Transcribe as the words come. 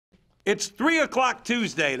It's 3 o'clock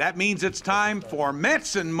Tuesday. That means it's time for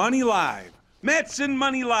Matson Money Live. Matson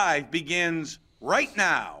Money Live begins right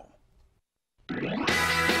now.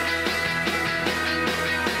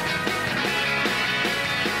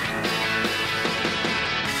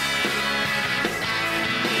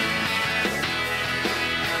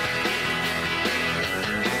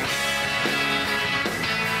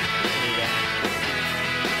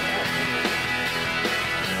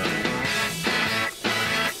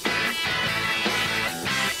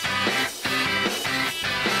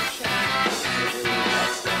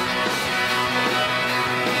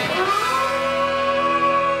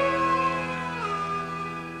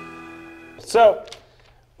 So,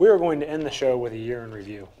 we are going to end the show with a year in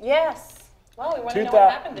review. Yes. Well, we want to know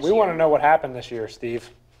what happened this year. We want to know what happened this year, Steve.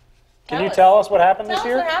 Can you tell us what happened this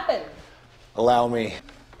year? Tell us what happened. Allow me.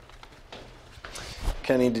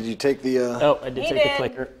 Kenny, did you take the... Oh, I did take the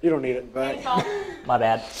clicker. You don't need it. Right. My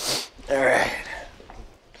bad. All right.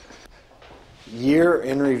 Year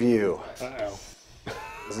in review. Uh-oh.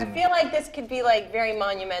 I feel like this could be like very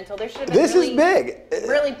monumental. There should have been This is big.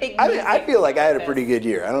 Really big. I feel like I had a pretty good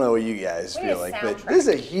year. I don't know what you guys feel like, but this is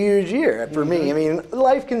a huge year for me. I mean,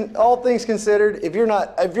 life can, all things considered, if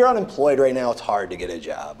you're unemployed right now, it's hard to get a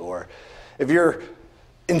job. Or if you're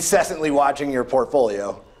incessantly watching your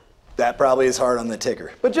portfolio, that probably is hard on the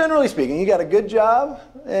ticker. But generally speaking, you got a good job,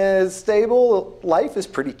 and it's stable. Life is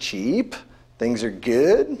pretty cheap. Things are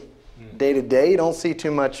good. Day to day, you don't see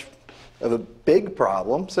too much of a big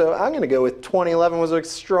problem. So I'm going to go with 2011 was a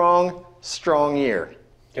strong year.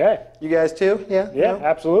 Okay. You guys too? Yeah? Yeah, No?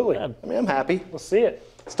 absolutely. I mean, I'm happy. Let's see it.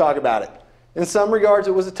 Let's talk about it. In some regards,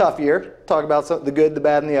 it was a tough year. Talk about the good, the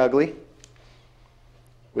bad, and the ugly.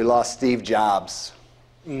 We lost Steve Jobs.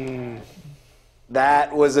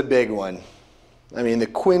 That was a big one. I mean, the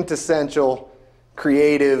quintessential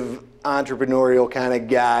creative, entrepreneurial kind of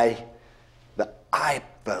guy. The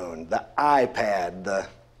iPhone, the iPad,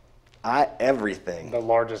 everything. The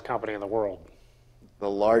largest company in the world. The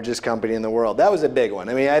largest company in the world. That was a big one.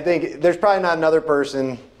 I mean, I think there's probably not another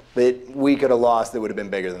person that we could have lost that would have been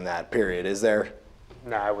bigger than that, period. Is there?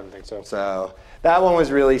 No, I wouldn't think so. So that one was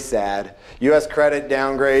really sad. U.S. credit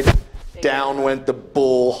downgrade. Down went the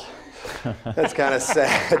bull. That's kind of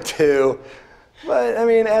sad, too. But, I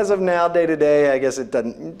mean, as of now, day to day, I guess it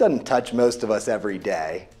doesn't touch most of us every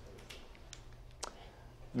day.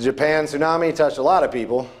 Japan tsunami touched a lot of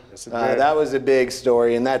people. That was a big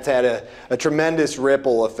story, and that's had a tremendous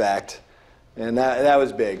ripple effect, and that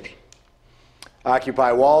was big.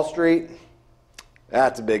 Occupy Wall Street,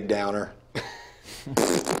 that's a big downer.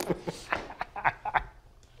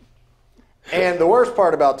 And the worst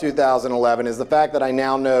part about 2011 is the fact that I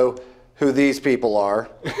now know who these people are.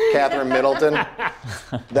 Catherine Middleton,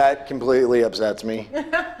 that completely upsets me.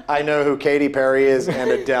 I know who Katy Perry is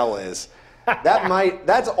and Adele is.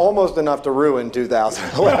 That's almost enough to ruin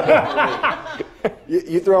 2011 for me.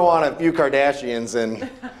 You throw on a few Kardashians and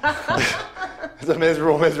it's a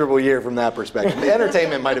miserable year from that perspective. The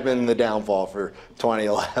entertainment might have been the downfall for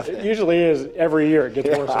 2011. It usually is. Every year it gets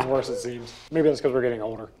worse and worse, it seems. Maybe that's because we're getting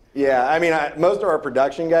older. Yeah, I mean, most of our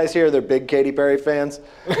production guys here, they're big Katy Perry fans,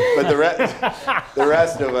 but the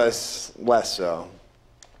rest of us, less so.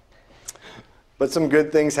 But some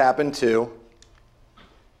good things happened too.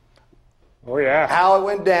 Oh, yeah. How it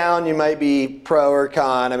went down, you might be pro or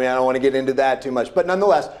con. I mean, I don't want to get into that too much. But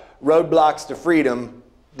nonetheless, roadblocks to freedom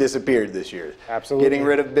disappeared this year. Absolutely. Getting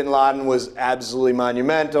rid of bin Laden was absolutely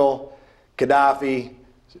monumental. Gaddafi,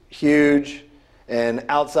 huge. And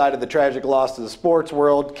outside of the tragic loss to the sports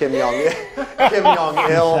world, Kim Jong-il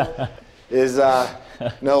is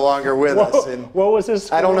no longer with us. And what was his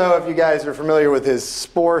score? I don't know if you guys are familiar with his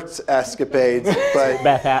sports escapades, but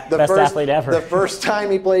best athlete ever. The first time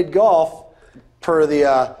he played golf, per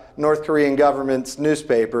the North Korean government's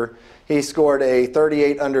newspaper, he scored a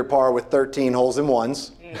 38 under par with 13 holes in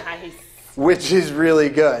ones. Nice. Which is really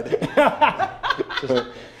good.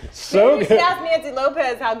 So good. Just ask Nancy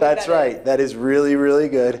Lopez how good That's that right. is. That is really, really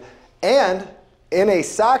good. And in a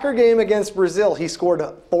soccer game against Brazil, he scored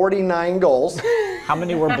 49 goals. How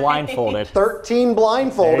many were blindfolded? 13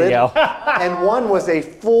 blindfolded. There you go. And one was a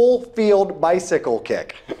full field bicycle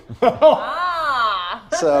kick.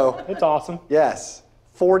 So it's awesome. Yes,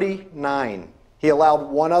 49. He allowed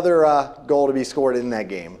one other goal to be scored in that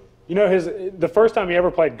game. You know, the first time he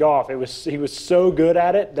ever played golf, he was so good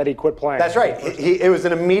at it that he quit playing. That's right. It was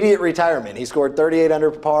an immediate retirement. He scored 38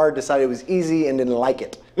 under par, decided it was easy, and didn't like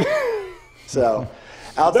it. So,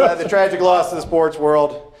 outside the tragic loss to the sports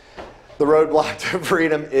world, the roadblock to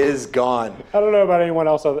freedom is gone. I don't know about anyone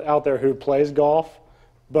else out there who plays golf,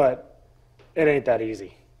 but it ain't that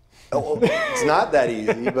easy. Oh, it's not that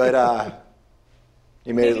easy, but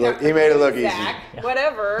he made it look easy.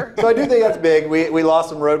 Whatever. So I do think that's big. We lost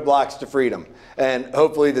some roadblocks to freedom, and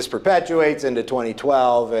hopefully this perpetuates into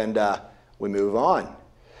 2012, and we move on.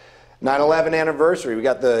 9/11 anniversary. We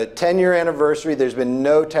got the 10-year anniversary. There's been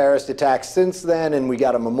no terrorist attacks since then, and we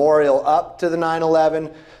got a memorial up to the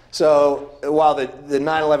 9/11. So while the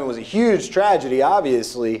 9/11 was a huge tragedy,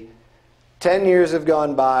 obviously, 10 years have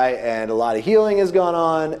gone by, and a lot of healing has gone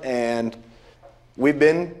on, and we've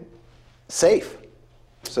been safe.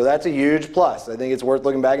 So that's a huge plus. I think it's worth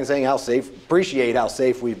looking back and saying appreciate how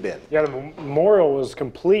safe we've been. Yeah, the memorial was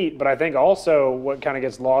complete, but I think also what kind of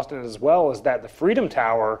gets lost in it as well is that the Freedom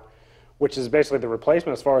Tower, which is basically the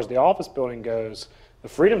replacement as far as the office building goes, the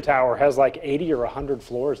Freedom Tower has like 80 or 100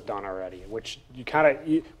 floors done already, which you kind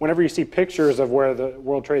of, whenever you see pictures of where the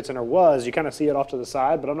World Trade Center was, you kind of see it off to the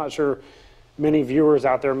side, but I'm not sure many viewers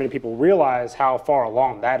out there, many people realize how far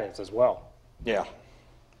along that is as well. Yeah.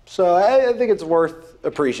 So I think it's worth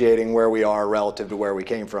appreciating where we are relative to where we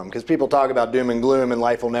came from, because people talk about doom and gloom and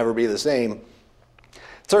life will never be the same. It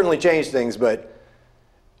certainly changed things, but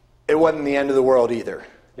it wasn't the end of the world either.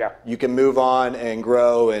 Yeah. You can move on and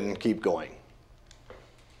grow and keep going.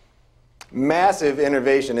 Massive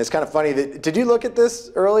innovation. It's kind of funny. Did you look at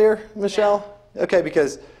this earlier, Michelle? Yeah. Okay,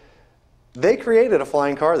 because they created a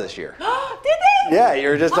flying car this year. Did they? Yeah, you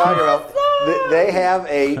were just talking about. They have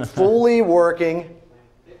a fully working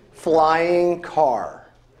flying car.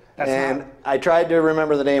 And I tried to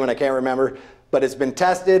remember the name and I can't remember, but it's been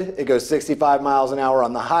tested. It goes 65 miles an hour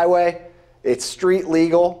on the highway. It's street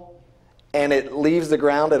legal, and it leaves the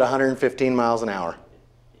ground at 115 miles an hour.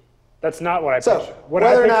 That's not what I So pictured.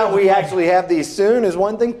 whether or not we actually have these soon is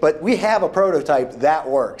one thing, but we have a prototype that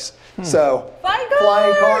works. So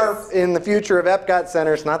flying car in the future of Epcot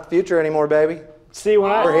Center. It's not the future anymore, baby. See,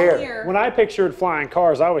 We're here. when I pictured flying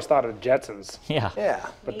cars, I always thought of Jetsons. Yeah. Yeah.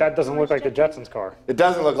 But that doesn't look like the Jetsons car. It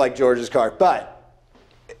doesn't look like George's car, but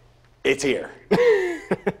it's here.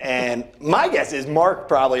 And my guess is Mark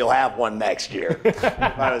probably will have one next year, if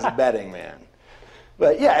I was a betting man.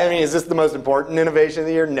 But yeah, I mean, is this the most important innovation of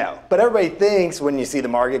the year? No. But everybody thinks when you see the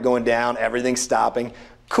market going down, everything's stopping.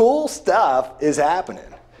 Cool stuff is happening.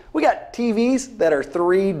 We got TVs that are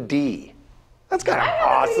 3D. That's kind of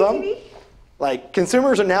awesome. Like,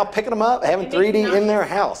 consumers are now picking them up, having 3D in their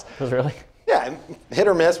house. Really? Yeah, hit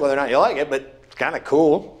or miss whether or not you like it, but it's kind of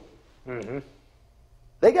cool. Mm-hmm.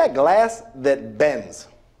 They got glass that bends.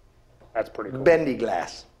 That's pretty cool. Bendy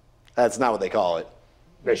glass. That's not what they call it.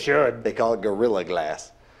 They should. They call it Gorilla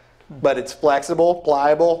Glass. But it's flexible,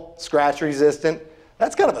 pliable, scratch resistant.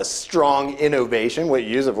 That's kind of a strong innovation. What you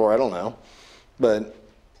use it for, I don't know. But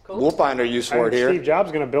we'll find our use for it here. Steve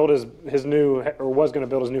Jobs going to build his new, or was going to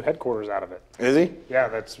build his new headquarters out of it. Is he?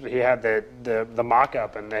 Yeah, he had the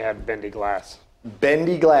mock-up and they had bendy glass.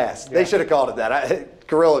 Bendy glass. Yeah. They should have called it that.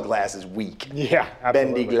 Gorilla Glass is weak. Yeah,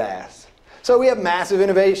 absolutely. Bendy glass. So we have massive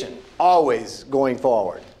innovation, always going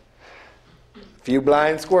forward. A few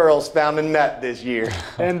blind squirrels found a nut this year.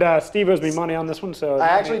 And Steve owes me money on this one, so I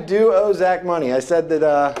actually do owe Zach money. I said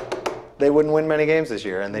that they wouldn't win many games this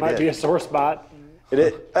year, and they might did. be a sore spot. It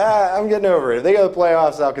is. I'm getting over it. If they go to the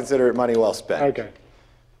playoffs, I'll consider it money well spent. Okay.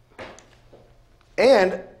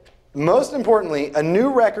 And most importantly, a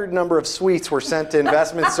new record number of suites were sent to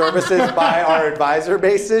investment services by our advisor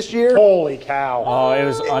base this year. Holy cow. Oh, it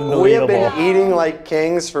was unbelievable. We have been eating like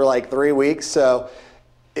kings for like 3 weeks, so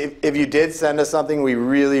if you did send us something, we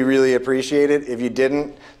really, really appreciate it. If you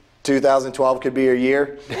didn't, 2012 could be your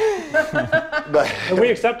year. But And we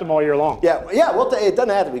accept them all year long. yeah, it doesn't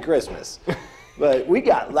have to be Christmas. But we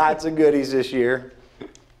got lots of goodies this year.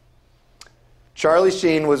 Charlie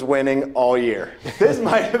Sheen was winning all year. This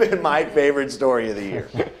might have been my favorite story of the year.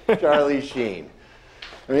 Charlie Sheen.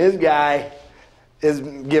 I mean, this guy is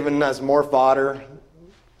giving us more fodder.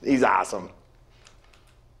 He's awesome.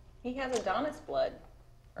 He has Adonis blood.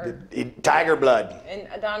 Tiger blood. And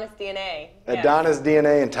Adonis DNA. Adonis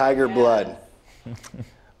DNA and tiger blood.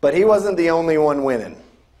 But he wasn't the only one winning.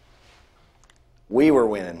 We were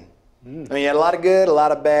winning. I mean, you had a lot of good, a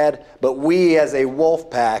lot of bad, but we as a wolf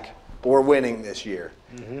pack were winning this year.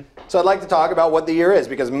 So I'd like to talk about what the year is,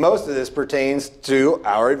 because most of this pertains to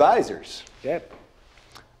our advisors. Yep.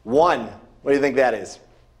 1, what do you think that is?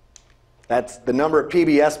 That's the number of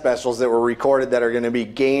PBS specials that were recorded that are going to be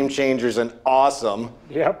game changers and awesome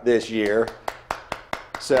this year.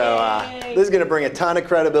 So this is going to bring a ton of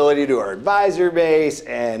credibility to our advisor base,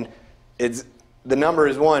 and the number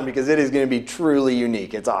is 1 because it is going to be truly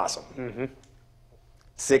unique. It's awesome.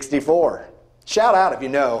 64. Shout out if you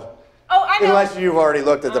know. Oh, I know. Unless you've already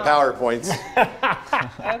looked at the PowerPoints.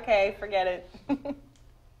 Okay, forget it.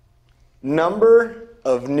 Number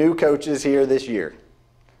of new coaches here this year.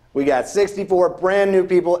 We got 64 brand new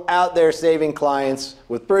people out there saving clients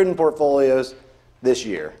with prudent portfolios this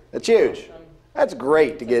year. That's huge. That's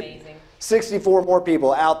great to get amazing. 64 more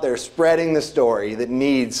people out there spreading the story that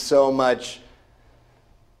needs so much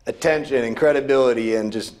attention and credibility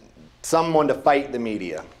and just someone to fight the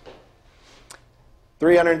media.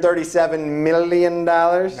 $337 million.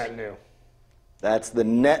 Net new. That's the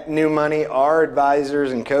net new money our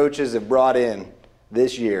advisors and coaches have brought in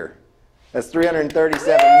this year. That's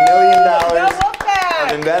 $337 million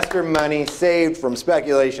of investor money saved from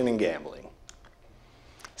speculation and gambling.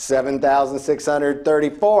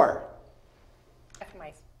 7,634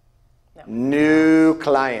 new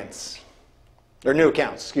clients, or new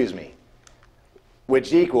accounts, excuse me,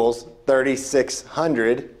 which equals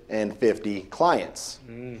 3,650 clients.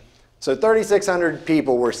 So 3,600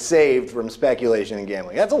 people were saved from speculation and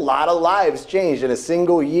gambling. That's a lot of lives changed in a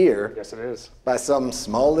single year. Yes, it is. By some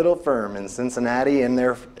small little firm in Cincinnati and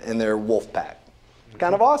their wolf pack.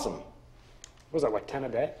 Kind of awesome. What was that, like 10 a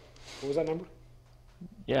day? What was that number?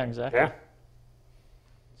 Yeah, exactly. Yeah.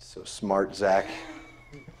 So smart, Zach.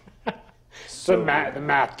 So the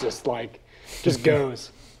math just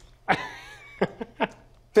goes.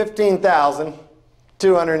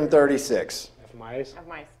 15,236. FMIs? Of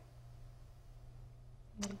mice.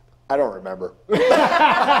 I don't remember.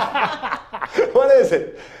 What is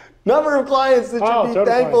it? Number of clients that should be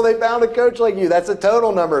thankful they found a coach like you. That's the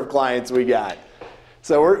total number of clients we got.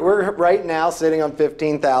 So we're right now sitting on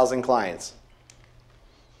 15,000 clients.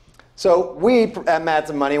 So we at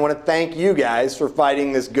Matson Money want to thank you guys for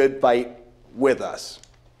fighting this good fight with us.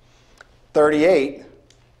 38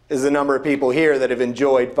 is the number of people here that have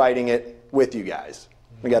enjoyed fighting it with you guys.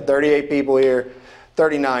 We got 38 people here.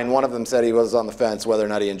 39, one of them said he was on the fence whether or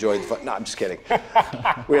not he enjoyed the fight. No, I'm just kidding.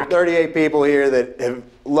 We have 38 people here that have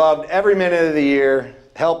loved every minute of the year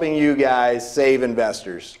helping you guys save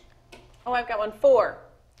investors. Oh, I've got one. 4.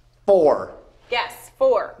 4. Yes,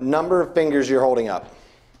 4. Number of fingers you're holding up.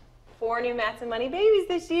 4 new Matson Money babies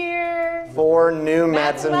this year. 4 new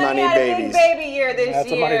Matson Money had babies. A big baby year this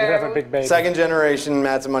Matson year. Money did have a big baby. Second generation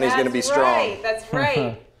Matson Money is going to be strong. Right, that's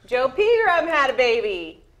right. Joe Pegram had a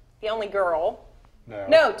baby. The only girl.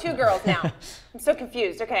 No, 2 girls now. I'm so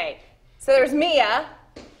confused. Okay. So there's Mia,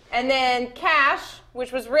 and then Cash,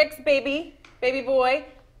 which was Rick's baby boy.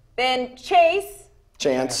 Then Chance.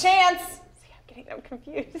 See, I'm getting them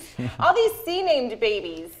confused. All these C-named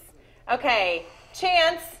babies. Okay.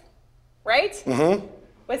 Chance, right? Mm-hmm.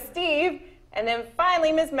 With Steve, and then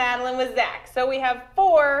finally Miss Madeline with Zach. So we have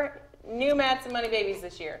 4 new Matson Money babies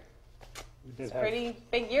this year. It's a pretty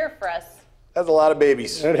big year for us. That's a lot of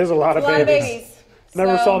babies. It is a lot of babies.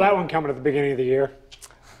 Never saw that one coming at the beginning of the year.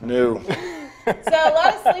 No. So a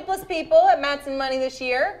lot of sleepless people at Matson Money this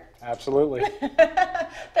year. Absolutely.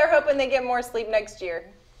 They're hoping they get more sleep next year.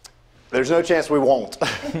 There's no chance we won't.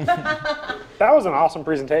 That was an awesome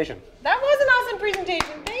presentation. That was an awesome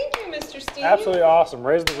presentation. Thank you, Mr. Steve. Absolutely awesome.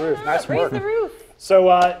 Raise the roof. Nice work. Raise the roof. So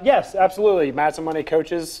yes, absolutely, Matson Money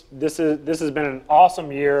coaches. This has been an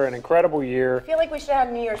awesome year, an incredible year. I feel like we should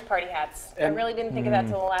have New Year's party hats. I really didn't think of that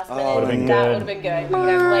till the last minute. Would have been That good. would have been good. We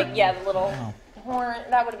could have the little horn.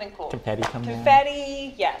 That would have been cool. Confetti coming in.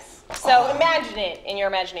 Confetti, yes. So imagine it in your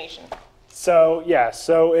imagination. So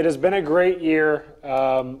so it has been a great year.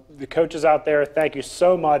 The coaches out there, thank you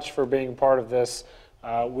so much for being part of this.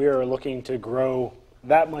 We are looking to grow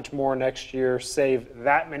that much more next year, save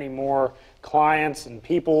that many more clients and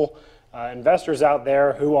people, investors out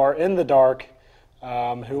there who are in the dark,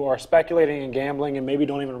 who are speculating and gambling and maybe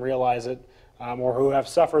don't even realize it, or who have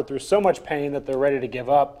suffered through so much pain that they're ready to give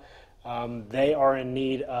up. They are in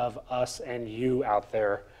need of us and you out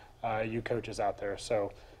there, you coaches out there.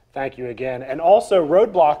 So thank you again. And also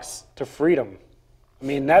roadblocks to freedom. I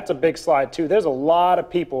mean, that's a big slide too. There's a lot of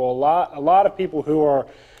people, a lot of people who are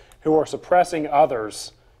suppressing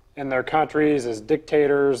others in their countries as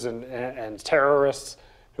dictators and terrorists,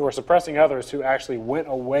 who are suppressing others who actually went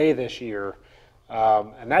away this year.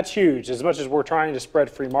 And that's huge. As much as we're trying to spread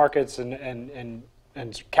free markets and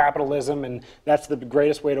capitalism, and that's the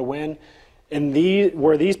greatest way to win.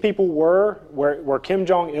 Where these people were, where Kim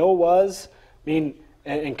Jong-il was, I mean,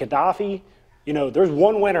 and Gaddafi, there's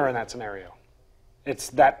one winner in that scenario. It's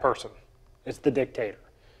that person. It's the dictator.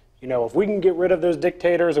 If we can get rid of those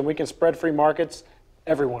dictators and we can spread free markets,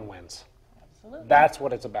 everyone wins. Absolutely. That's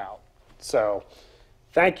what it's about. So,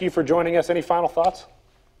 thank you for joining us. Any final thoughts?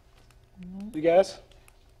 You guys?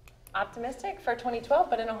 Optimistic for 2012,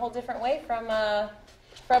 but in a whole different way from the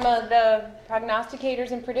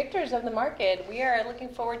prognosticators and predictors of the market. We are looking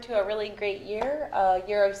forward to a really great year, a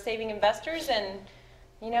year of saving investors and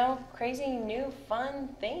crazy new fun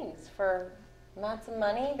things for Matson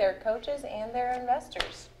Money, their coaches, and their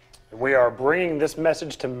investors. We are bringing this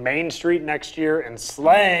message to Main Street next year and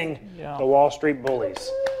slaying the Wall Street bullies.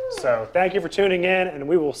 So thank you for tuning in, and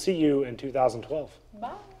we will see you in 2012.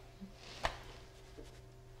 Bye.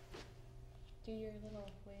 Do your little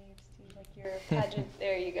waves, do like your pageant.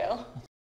 There you go.